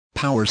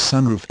power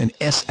sunroof and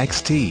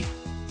SXT.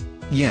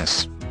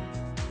 Yes.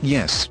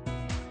 Yes.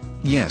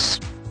 Yes.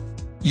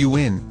 You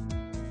win.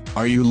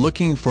 Are you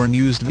looking for an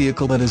used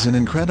vehicle that is in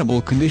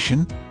incredible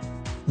condition?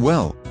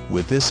 Well,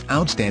 with this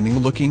outstanding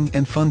looking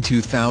and fun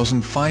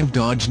 2005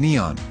 Dodge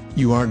Neon,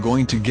 you are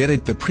going to get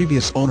it. The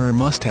previous owner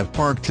must have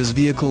parked his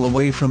vehicle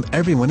away from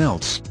everyone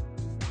else.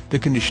 The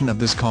condition of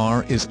this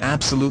car is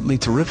absolutely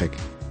terrific.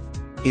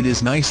 It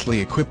is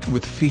nicely equipped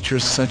with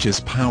features such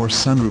as power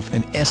sunroof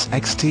and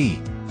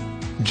SXT.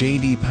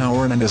 J.D.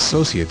 Power and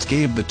Associates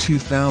gave the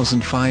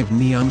 2005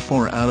 Neon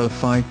 4 out of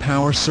 5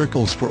 power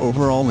circles for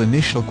overall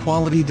initial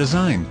quality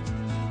design.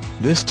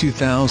 This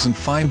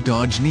 2005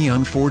 Dodge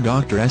Neon 4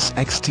 Dr.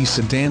 SXT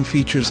sedan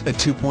features a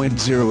 2.0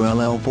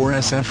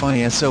 LL4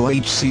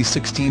 SFISOHC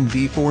 16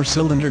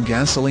 V4-cylinder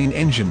gasoline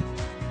engine.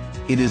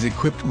 It is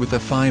equipped with a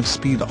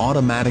 5-speed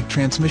automatic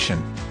transmission.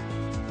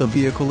 The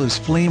vehicle is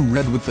flame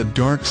red with a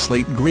dark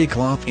slate grey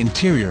cloth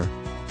interior.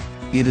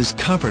 It is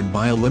covered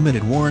by a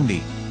limited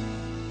warranty.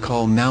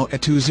 Call now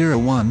at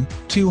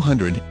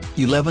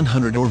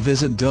 201-200-1100 or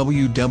visit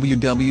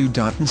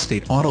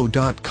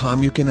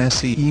www.instateauto.com. You can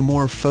see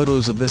more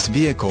photos of this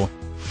vehicle,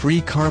 free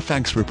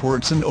Carfax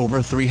reports and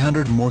over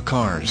 300 more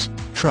cars,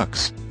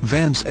 trucks,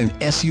 vans and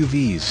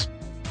SUVs.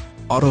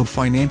 Auto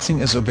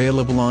financing is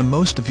available on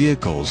most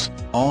vehicles,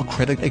 all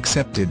credit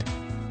accepted.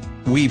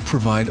 We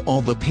provide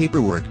all the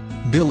paperwork,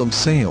 bill of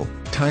sale,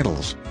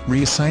 titles,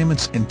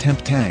 reassignments and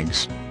temp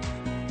tags.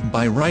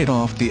 Buy right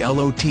off the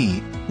lot.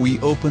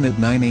 We open at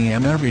 9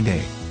 a.m. every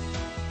day.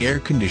 Air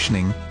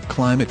conditioning,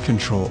 climate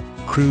control,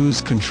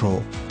 cruise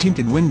control,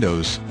 tinted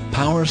windows,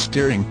 power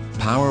steering,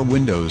 power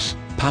windows,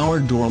 power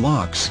door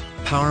locks,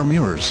 power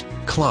mirrors,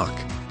 clock,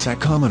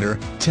 tachometer,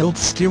 tilt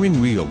steering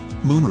wheel,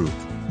 moonroof,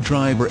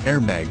 driver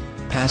airbag,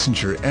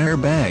 passenger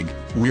airbag,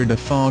 rear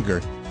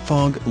defogger,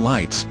 fog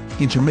lights,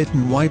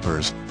 intermittent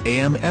wipers,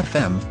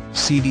 AM/FM,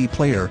 CD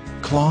player,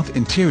 cloth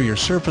interior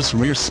surface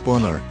rear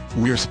spoiler,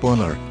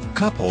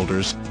 cup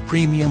holders,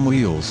 premium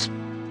wheels.